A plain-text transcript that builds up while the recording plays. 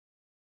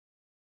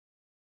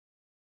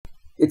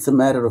It's a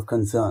matter of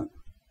concern.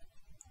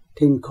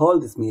 Tim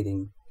called this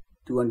meeting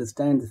to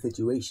understand the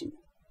situation.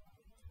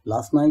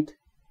 Last night,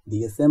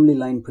 the assembly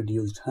line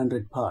produced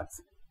 100 parts,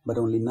 but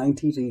only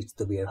 90 reached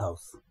the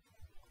warehouse.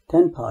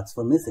 10 parts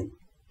were missing.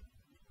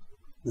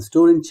 The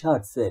store in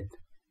charge said,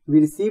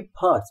 "We received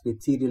parts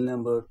with serial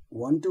number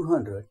 1 to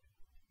 100,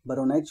 but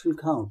on actual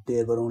count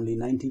there were only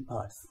 90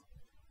 parts."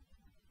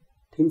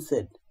 Tim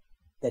said,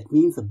 "That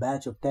means a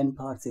batch of 10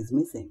 parts is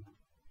missing."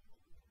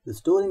 The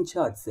store in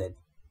charge said,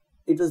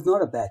 "It was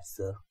not a batch,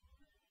 sir.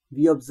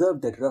 We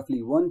observed that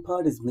roughly 1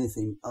 part is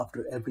missing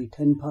after every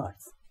 10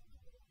 parts."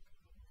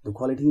 The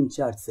quality in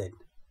charge said,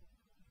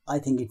 "I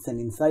think it's an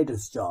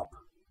insider's job.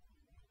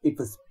 It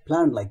was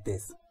planned like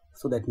this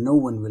so that no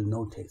one will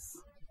notice."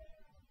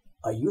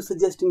 "Are you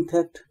suggesting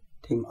theft?"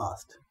 Tim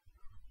asked.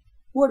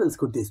 "What else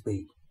could this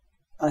be?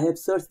 I have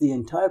searched the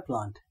entire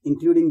plant,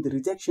 including the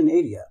rejection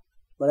area,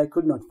 but I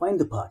could not find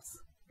the parts,"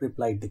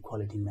 replied the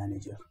quality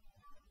manager.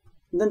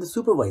 Then the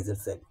supervisor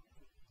said,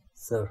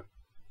 "Sir,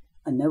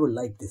 I never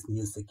liked this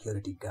new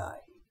security guy.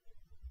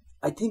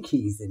 I think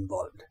he is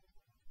involved.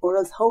 Or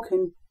else how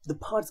can the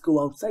parts go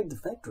outside the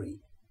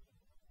factory?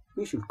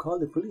 We should call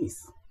the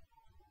police."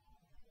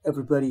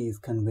 Everybody is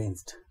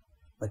convinced,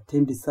 but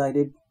Tim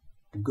decided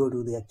to go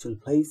to the actual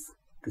place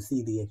to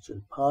see the actual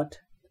part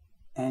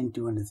and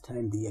to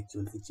understand the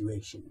actual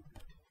situation.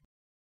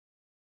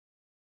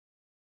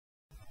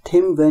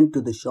 Tim went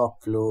to the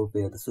shop floor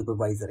where the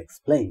supervisor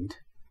explained,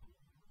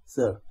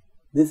 "Sir,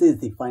 this is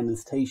the final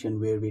station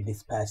where we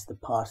dispatch the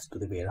parts to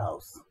the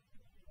warehouse."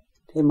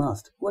 Tim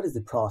asked, "What is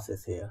the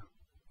process here?"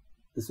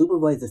 The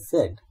supervisor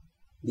said,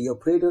 "The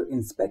operator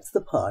inspects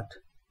the part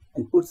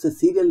and puts a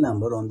serial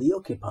number on the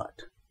OK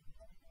part."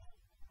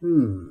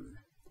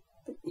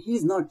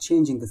 He's not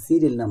changing the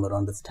serial number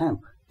on the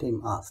stamp?"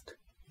 Tim asked.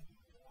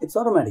 "It's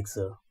automatic,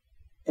 sir.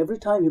 Every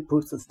time he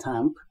puts a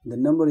stamp, the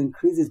number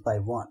increases by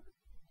 1.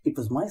 It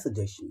was my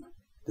suggestion,"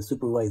 the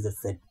supervisor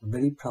said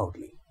very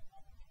proudly.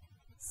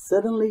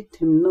 Suddenly,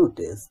 Tim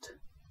noticed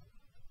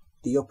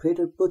the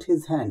operator put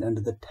his hand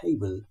under the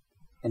table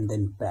and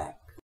then back.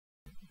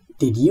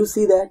 "Did you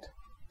see that?"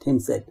 Tim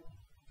said.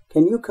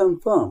 "Can you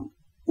confirm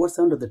what's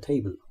under the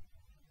table?"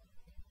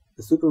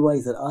 The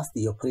supervisor asked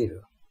the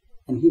operator,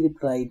 and he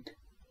replied,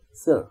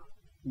 "Sir,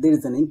 there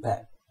is an ink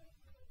pad."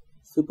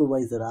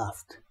 Supervisor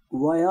asked,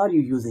 "Why are you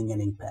using an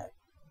ink pad?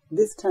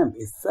 This stamp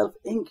is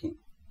self-inking."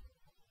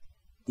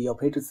 The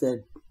operator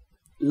said,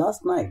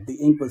 "Last night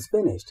the ink was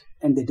finished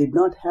and they did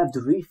not have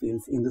the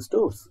refills in the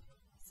stores,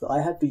 so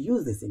I had to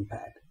use this ink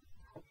pad."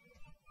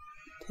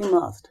 Tim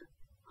asked,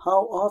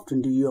 "How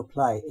often do you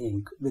apply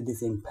ink with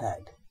this ink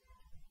pad?"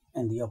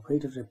 And the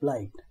operator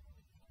replied,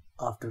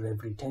 "After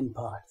every 10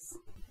 parts."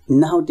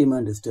 Now Tim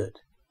understood.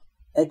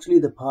 Actually,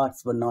 the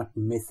parts were not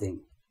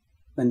missing.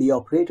 When the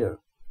operator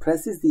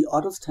presses the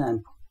auto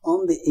stamp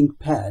on the ink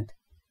pad,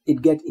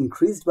 it gets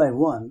increased by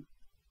 1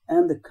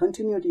 and the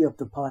continuity of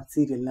the part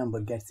serial number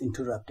gets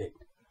interrupted.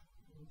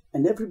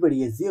 And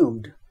everybody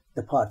assumed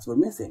the parts were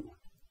missing.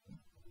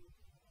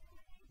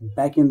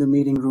 Back in the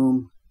meeting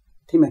room,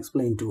 Tim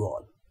explained to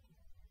all,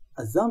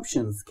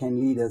 "Assumptions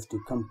can lead us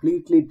to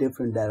completely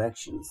different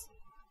directions.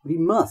 We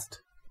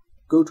must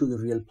go to the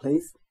real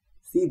place,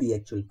 see the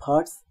actual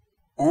parts,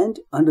 and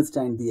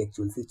understand the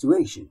actual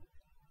situation.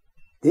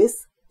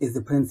 This is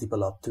the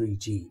principle of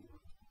 3G.